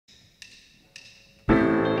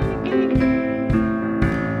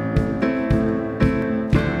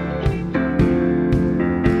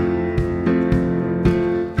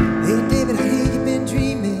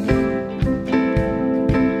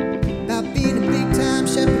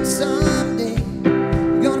someday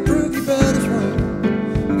you're gonna prove your brother's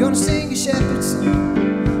wrong. You're gonna sing your shepherd's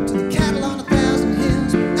song to the cattle on 1,000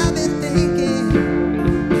 hills. I've been thinking,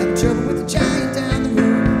 having trouble with the giant down the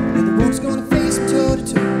road. You're the one's gonna face him toe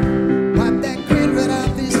to toe. Wipe that grin right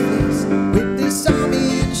off his face. Whip this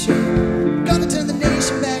army into shape. Gonna turn the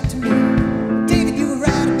nation back to me. David, you were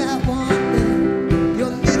right about one thing. Your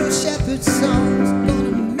little shepherd's song's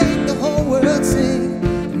gonna make the whole world sing.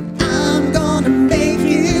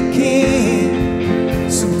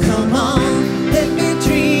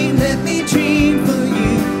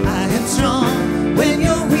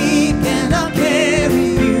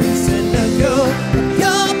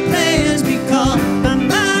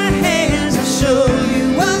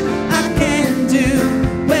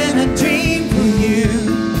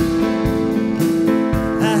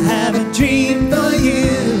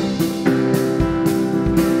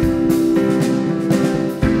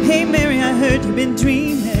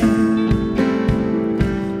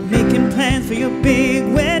 For your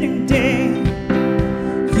big wedding day,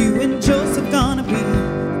 you and Joseph gonna be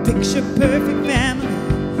a picture-perfect family.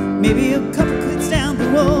 Maybe a couple kids down the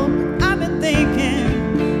road. I've been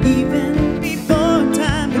thinking, even before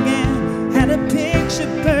time began, had a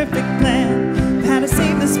picture-perfect plan of how to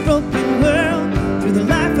save this broken world through the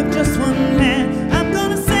life of just one man. I'm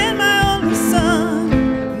gonna send my only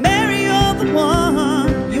son, marry all the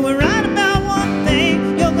one. You were right about one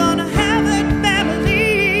thing, you're gonna have a family.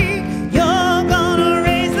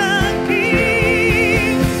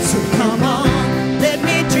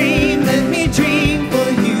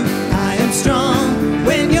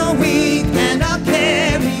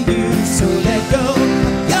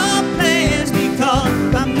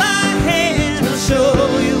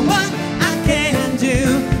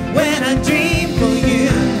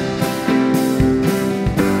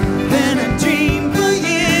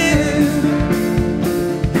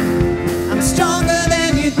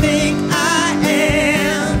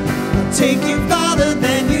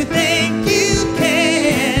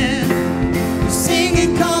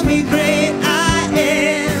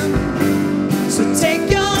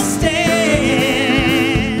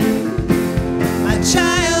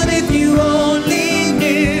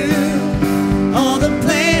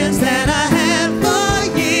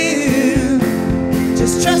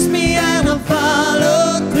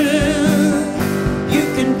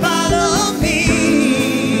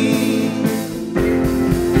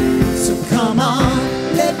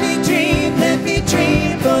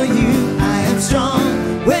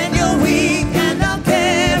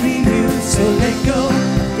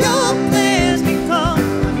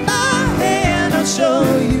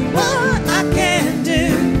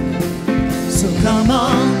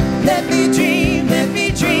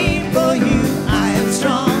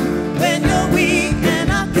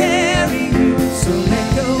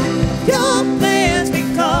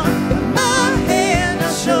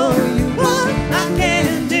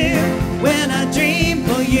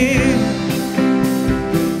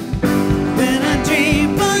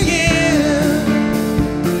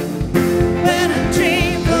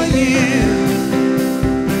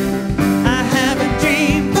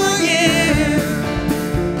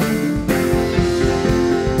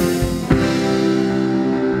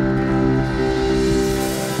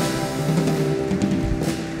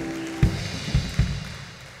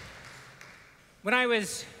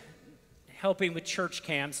 Helping with church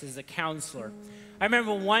camps as a counselor. I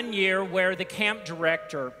remember one year where the camp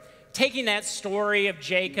director, taking that story of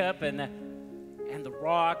Jacob and the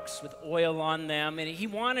rocks with oil on them, and he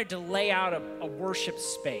wanted to lay out a worship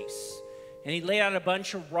space. And he laid out a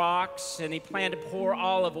bunch of rocks, and he planned to pour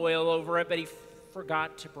olive oil over it, but he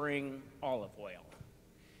forgot to bring olive oil.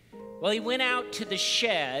 Well, he went out to the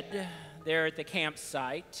shed there at the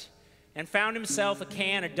campsite and found himself a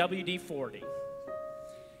can of WD-40.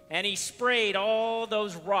 And he sprayed all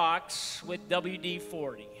those rocks with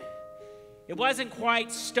WD-40. It wasn't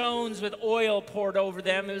quite stones with oil poured over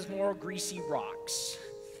them, it was more greasy rocks.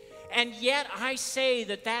 And yet I say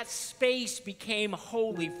that space became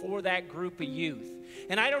holy for that group of youth.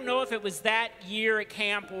 And I don't know if it was that year at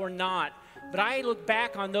camp or not, but I look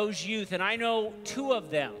back on those youth and I know two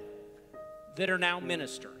of them that are now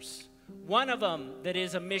ministers. One of them that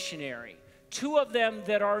is a missionary. Two of them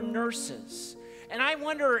that are nurses. And I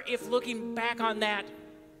wonder if looking back on that,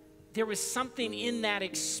 there was something in that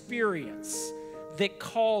experience that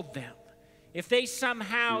called them. If they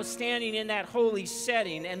somehow, standing in that holy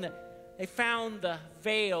setting, and they found the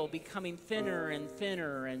veil becoming thinner and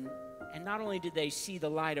thinner, and not only did they see the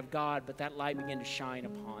light of God, but that light began to shine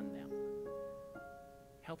upon them,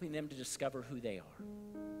 helping them to discover who they are.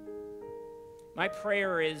 My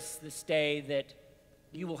prayer is this day that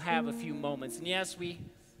you will have a few moments. And yes, we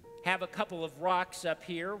have a couple of rocks up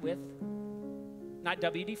here with, not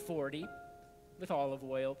WD-40, with olive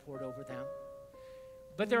oil poured over them.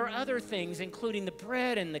 But there are other things, including the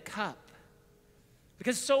bread and the cup.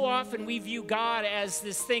 Because so often we view God as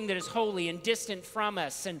this thing that is holy and distant from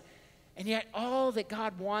us. And yet all that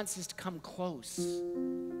God wants is to come close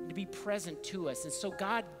and to be present to us. And so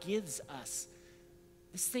God gives us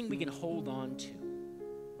this thing we can hold on to,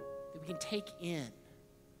 that we can take in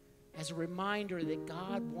as a reminder that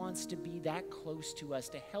God wants to be that close to us,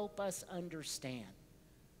 to help us understand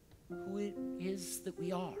who it is that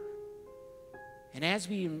we are. And as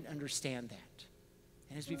we understand that,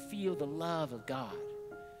 and as we feel the love of God,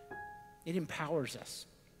 it empowers us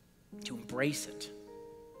to embrace it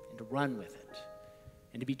and to run with it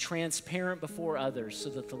and to be transparent before others so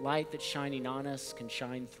that the light that's shining on us can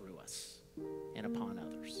shine through us and upon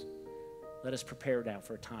others. Let us prepare now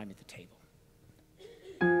for a time at the table.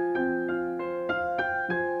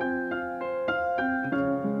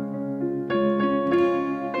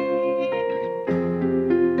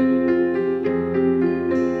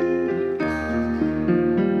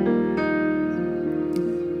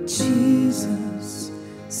 Jesus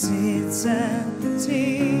sits at the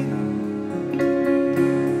table,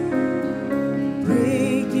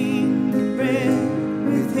 breaking the bread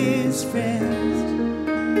with his friends,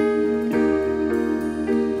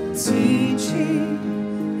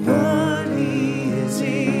 teaching what he is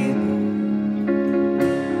able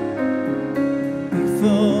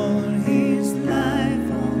before his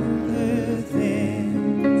life on earth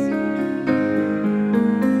ends.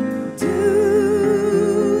 Do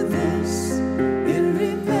this in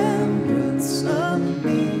remembrance of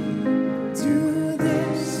me. Do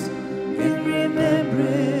this in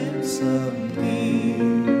remembrance of me.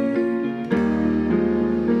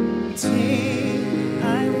 Take,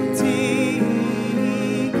 I will take,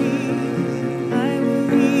 I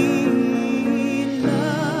will eat,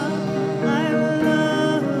 love, I will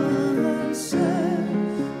love,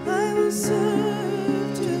 serve, I will serve.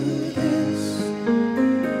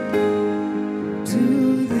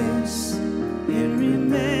 Do this in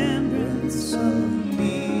remembrance of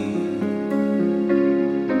me.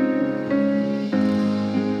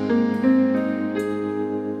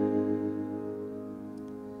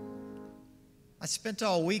 I spent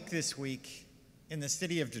all week this week in the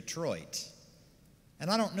city of Detroit. And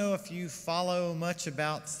I don't know if you follow much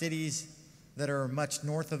about cities that are much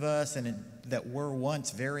north of us and that were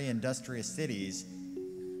once very industrious cities.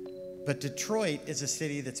 But Detroit is a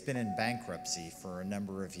city that's been in bankruptcy for a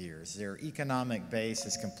number of years. Their economic base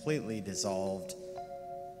is completely dissolved.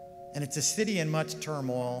 And it's a city in much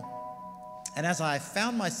turmoil. And as I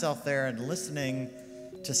found myself there and listening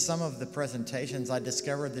to some of the presentations, I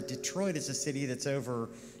discovered that Detroit is a city that's over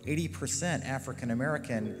 80% African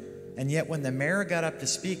American. And yet when the mayor got up to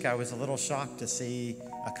speak, I was a little shocked to see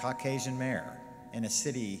a Caucasian mayor in a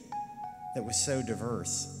city that was so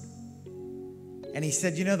diverse. And he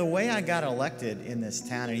said, you know, the way I got elected in this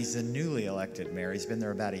town, and he's a newly elected mayor, he's been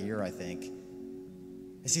there about a year, I think,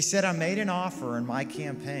 is he said, I made an offer in my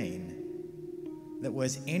campaign that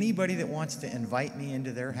was anybody that wants to invite me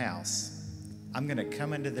into their house, I'm going to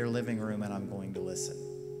come into their living room and I'm going to listen.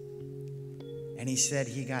 And he said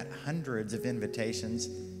he got hundreds of invitations,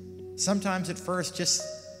 sometimes at first just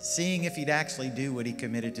seeing if he'd actually do what he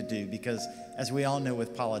committed to do, because as we all know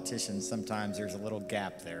with politicians, sometimes there's a little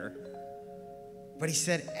gap there. But he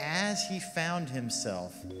said as he found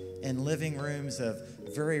himself in living rooms of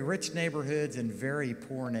very rich neighborhoods and very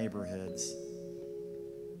poor neighborhoods,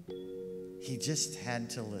 he just had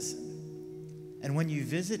to listen. And when you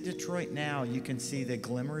visit Detroit now, you can see the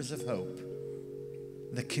glimmers of hope.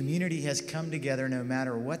 The community has come together no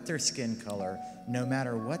matter what their skin color, no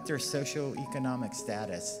matter what their socioeconomic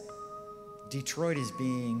status. Detroit is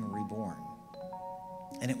being reborn.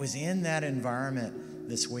 And it was in that environment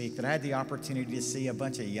this week that I had the opportunity to see a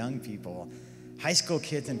bunch of young people, high school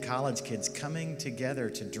kids and college kids, coming together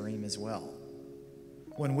to dream as well.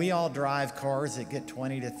 When we all drive cars that get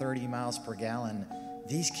 20 to 30 miles per gallon,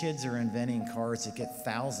 these kids are inventing cars that get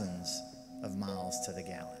thousands of miles to the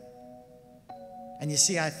gallon. And you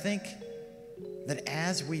see, I think that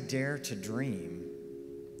as we dare to dream,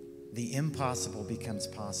 the impossible becomes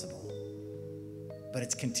possible. But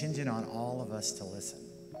it's contingent on all of us to listen.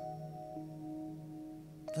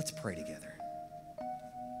 Let's pray together.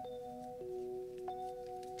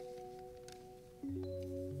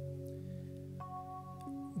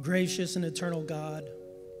 Gracious and eternal God,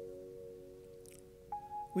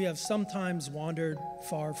 we have sometimes wandered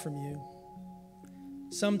far from you.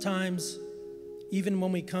 Sometimes, even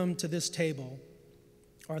when we come to this table,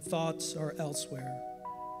 our thoughts are elsewhere.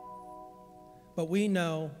 but we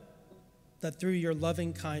know that through your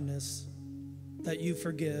loving kindness that you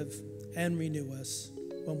forgive and renew us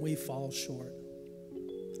when we fall short.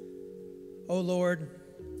 O Lord,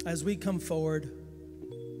 as we come forward,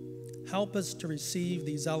 help us to receive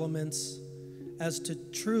these elements as to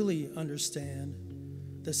truly understand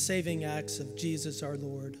the saving acts of Jesus our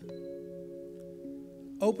Lord.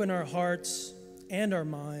 Open our hearts and our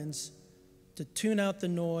minds to tune out the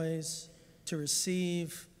noise, to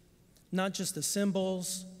receive not just the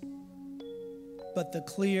symbols, but the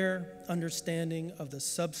clear understanding of the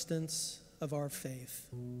substance of our faith.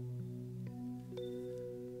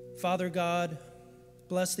 Father God,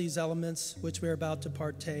 bless these elements which we are about to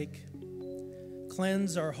partake.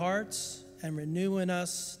 Cleanse our hearts and renew in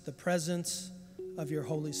us the presence of your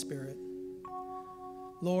Holy Spirit.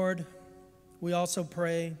 Lord, we also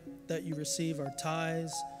pray that you receive our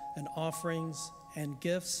tithes and offerings and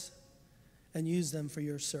gifts and use them for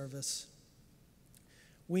your service.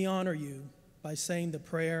 We honor you by saying the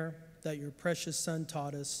prayer that your precious Son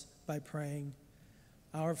taught us by praying,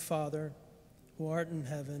 Our Father, who art in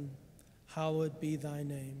heaven, hallowed be thy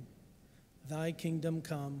name. Thy kingdom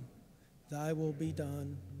come, thy will be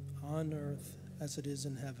done on earth as it is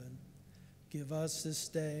in heaven. Give us this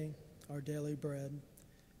day our daily bread,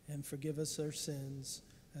 and forgive us our sins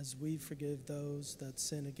as we forgive those that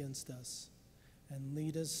sin against us. And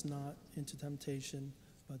lead us not into temptation,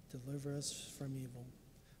 but deliver us from evil.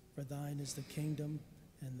 For thine is the kingdom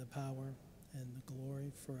and the power and the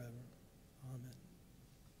glory forever. Amen.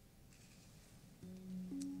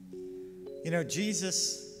 You know,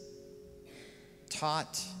 Jesus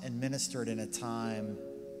taught and ministered in a time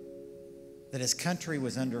that his country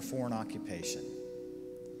was under foreign occupation,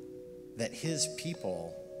 that his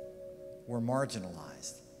people were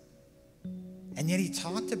marginalized. And yet he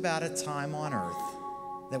talked about a time on earth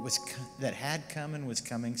that had come and was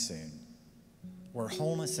coming soon, where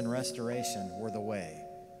wholeness and restoration were the way,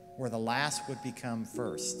 where the last would become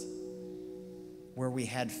first, where we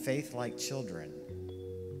had faith like children,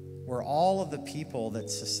 where all of the people that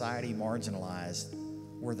society marginalized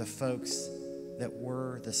were the folks that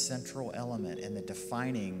were the central element and the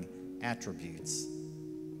defining attributes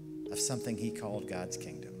of something he called God's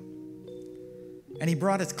kingdom. And he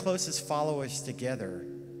brought his closest followers together,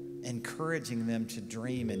 encouraging them to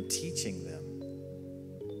dream and teaching them.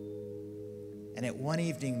 And at one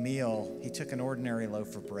evening meal, he took an ordinary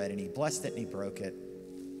loaf of bread and he blessed it and he broke it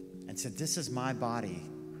and said, "This is my body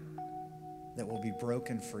that will be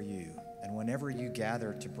broken for you. And whenever you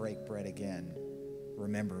gather to break bread again,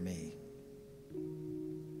 remember me."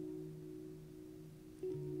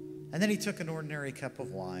 And then he took an ordinary cup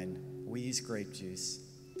of wine. We use grape juice.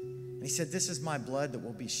 And he said, "This is my blood that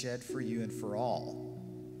will be shed for you and for all,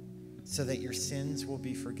 so that your sins will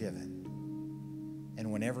be forgiven.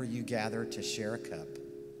 And whenever you gather to share a cup,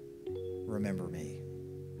 remember me."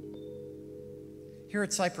 Here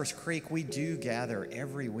at Cypress Creek, we do gather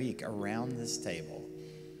every week around this table.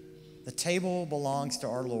 The table belongs to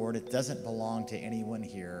our Lord. It doesn't belong to anyone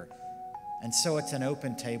here. And so it's an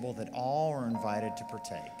open table that all are invited to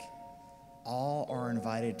partake. All are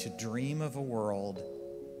invited to dream of a world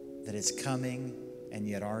that is coming and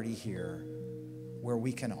yet already here, where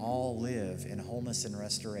we can all live in wholeness and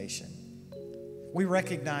restoration. We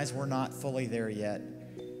recognize we're not fully there yet,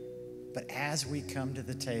 but as we come to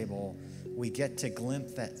the table, we get to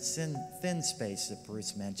glimpse that thin space that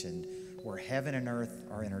Bruce mentioned, where heaven and earth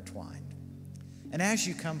are intertwined. And as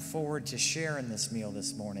you come forward to share in this meal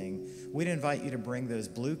this morning, we'd invite you to bring those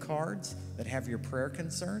blue cards that have your prayer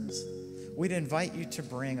concerns. We'd invite you to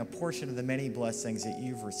bring a portion of the many blessings that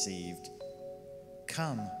you've received.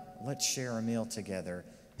 Come, let's share a meal together.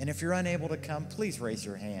 And if you're unable to come, please raise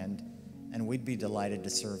your hand, and we'd be delighted to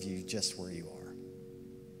serve you just where you are.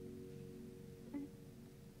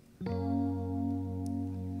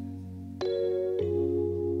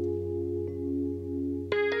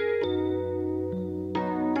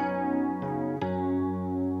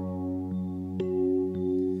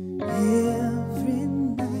 Every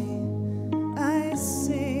night I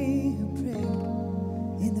say a prayer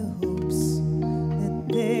in the hopes that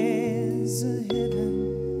there's a heaven.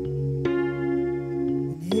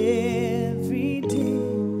 And every day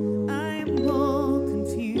I'm more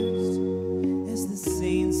confused as the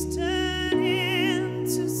saints turn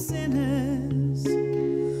into sinners.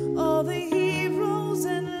 All the heroes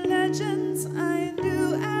and legends I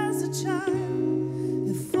knew as a child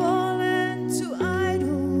have fallen to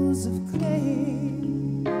idols of clay.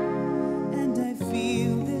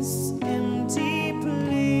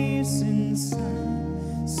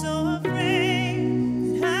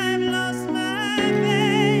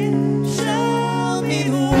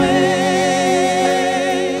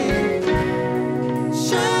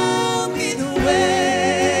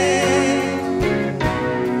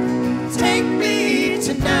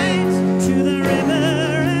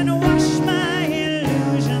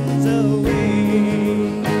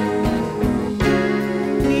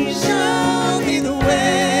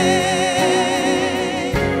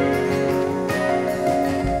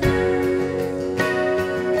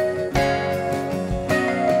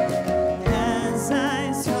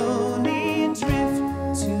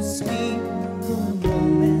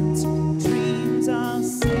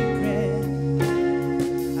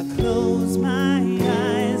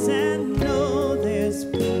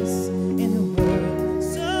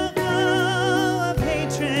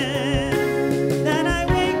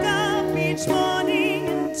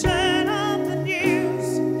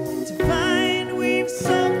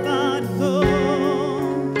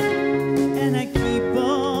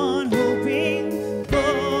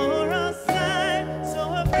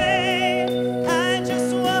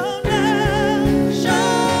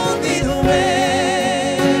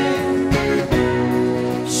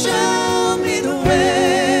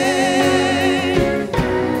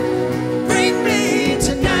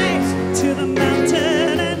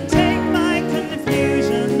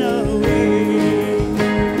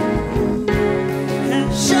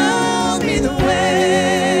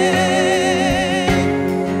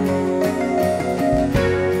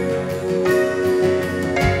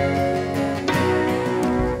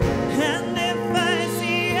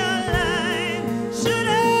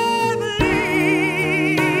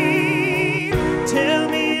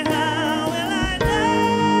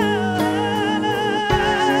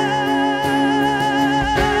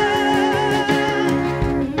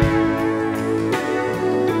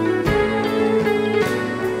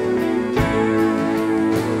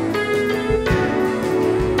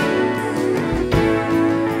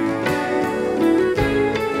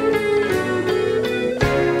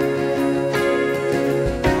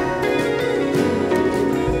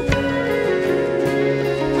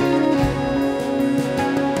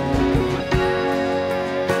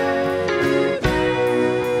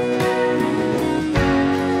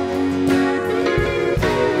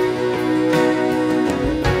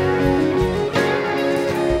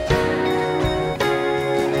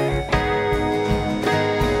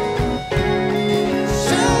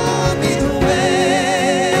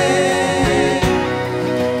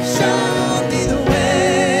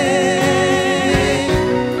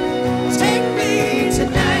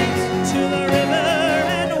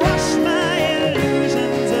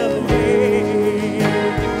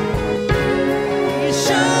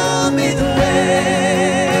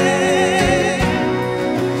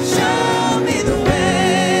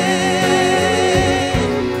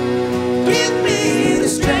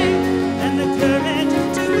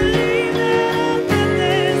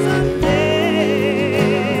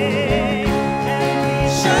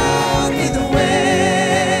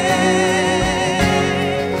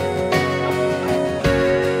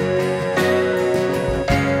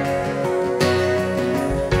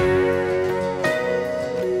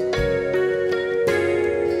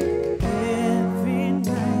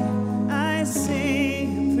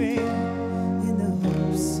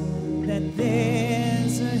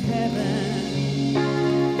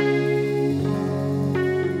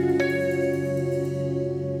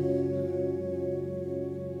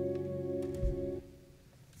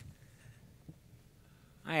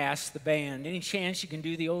 band. Any chance you can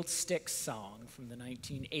do the old Styx song from the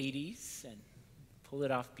 1980s and pull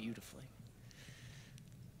it off beautifully?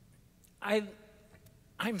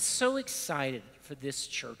 I'm so excited for this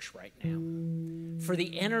church right now, for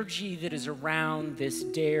the energy that is around this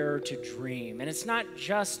dare to dream. And it's not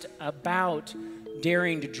just about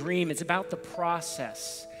daring to dream, it's about the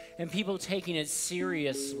process and people taking it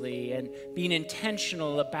seriously and being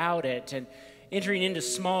intentional about it and entering into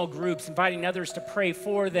small groups, inviting others to pray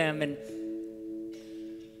for them. And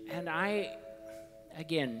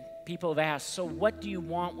again, people have asked, so what do you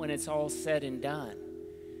want when it's all said and done?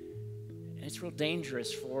 And it's real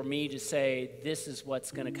dangerous for me to say, this is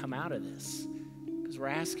what's going to come out of this. Because we're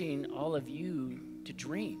asking all of you to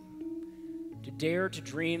dream, to dare to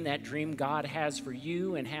dream that dream God has for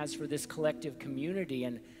you and has for this collective community.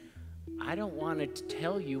 And I don't want to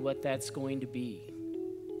tell you what that's going to be,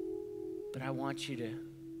 but I want you to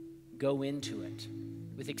go into it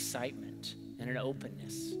with excitement and an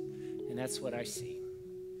openness. And that's what I see.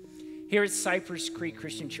 Here at Cypress Creek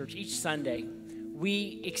Christian Church, each Sunday,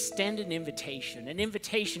 we extend an invitation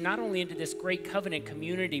not only into this great covenant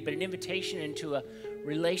community, but an invitation into a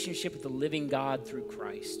relationship with the living God through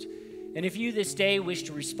Christ. And if you this day wish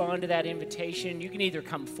to respond to that invitation, you can either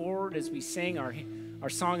come forward as we sing our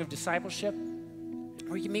song of discipleship,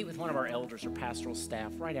 or you can meet with one of our elders or pastoral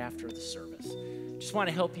staff right after the service. Just want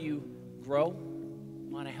to help you grow,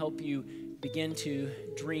 want to help you begin to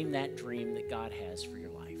dream that dream that God has for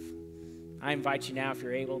your life. I invite you now, if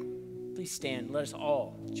you're able, please stand. Let us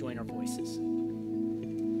all join our voices.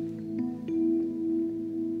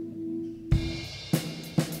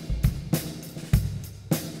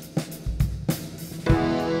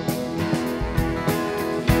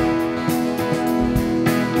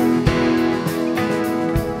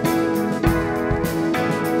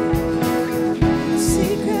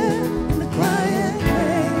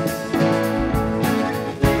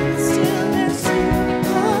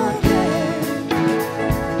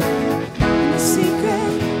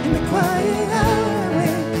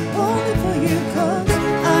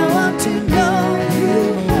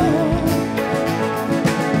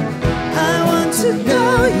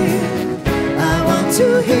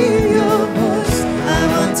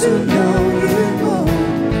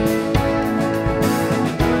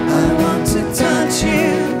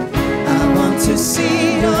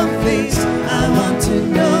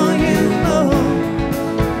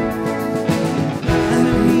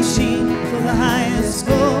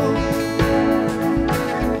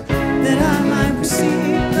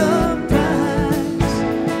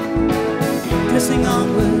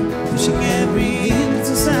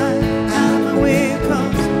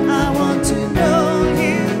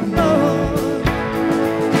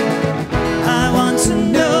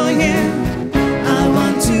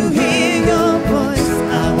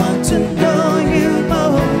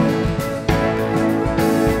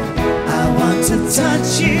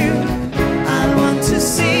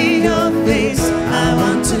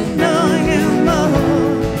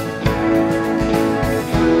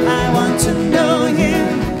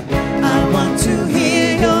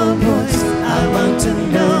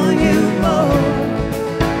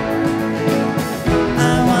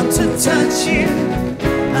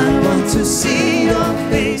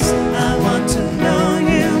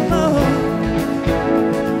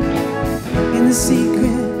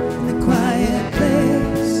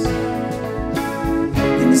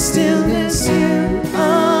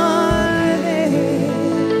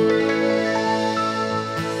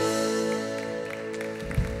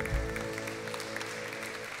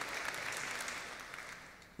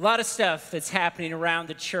 A lot of stuff that's happening around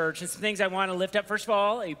the church and some things I want to lift up. First of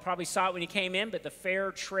all, you probably saw it when you came in, but the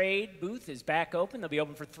Fair Trade booth is back open. They'll be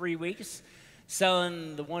open for 3 weeks,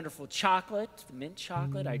 selling the wonderful chocolate, the mint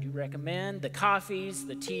chocolate I do recommend, the coffees,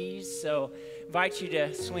 the teas, so invite you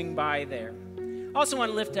to swing by there. Also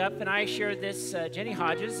want to lift up, and I shared this, Jenny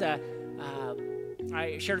Hodges,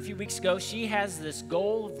 I shared a few weeks ago, she has this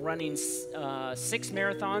goal of running 6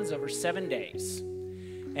 marathons over 7 days.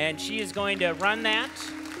 And she is going to run that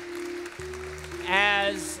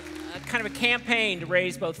as a kind of a campaign to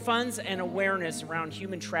raise both funds and awareness around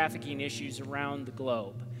human trafficking issues around the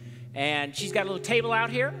globe. And she's got a little table out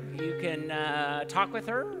here. You can talk with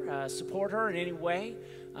her, support her in any way.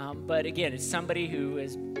 But again, it's somebody who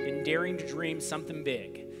has been daring to dream something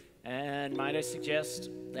big. And might I suggest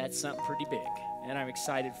that's something pretty big. And I'm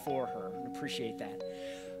excited for her and appreciate that.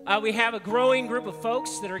 We have a growing group of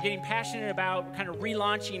folks that are getting passionate about kind of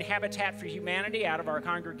relaunching Habitat for Humanity out of our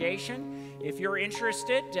congregation. If you're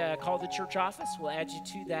interested, call the church office. We'll add you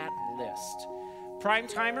to that list. Prime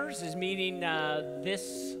Timers is meeting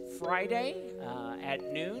this Friday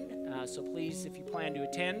at noon So please, if you plan to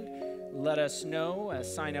attend, let us know.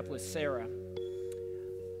 Sign up with Sarah.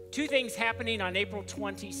 2 things happening on April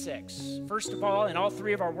 26th. First of all, in all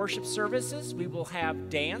 3 of our worship services, we will have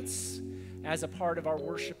dance as a part of our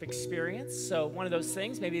worship experience. So one of those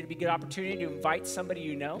things, maybe it'd be a good opportunity to invite somebody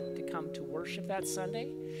you know to come to worship that Sunday.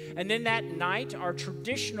 And then that night, our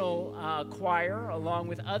traditional choir, along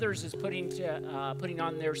with others, is putting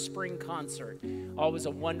on their spring concert. Always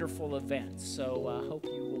a wonderful event. So hope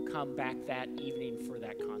you will come back that evening for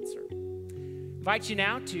that concert. Invite you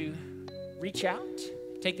now to reach out,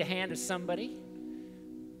 take the hand of somebody.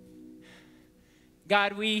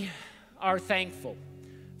 God, we are thankful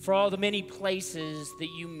for all the many places that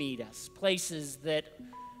you meet us, places that,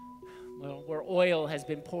 well, where oil has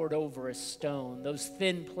been poured over a stone, those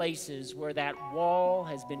thin places where that wall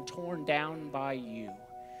has been torn down by you,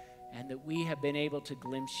 and that we have been able to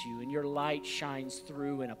glimpse you, and your light shines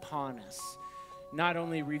through and upon us, not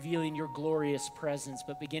only revealing your glorious presence,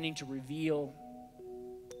 but beginning to reveal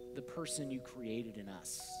the person you created in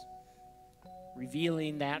us,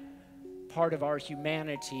 revealing that part of our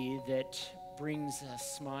humanity that brings a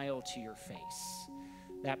smile to your face,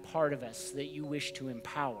 that part of us that you wish to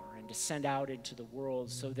empower and to send out into the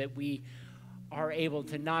world so that we are able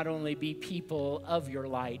to not only be people of your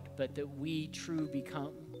light, but that we truly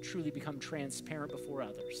become transparent before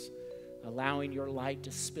others, allowing your light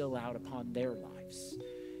to spill out upon their lives.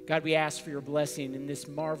 God, we ask for your blessing in this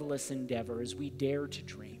marvelous endeavor as we dare to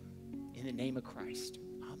dream. In the name of Christ.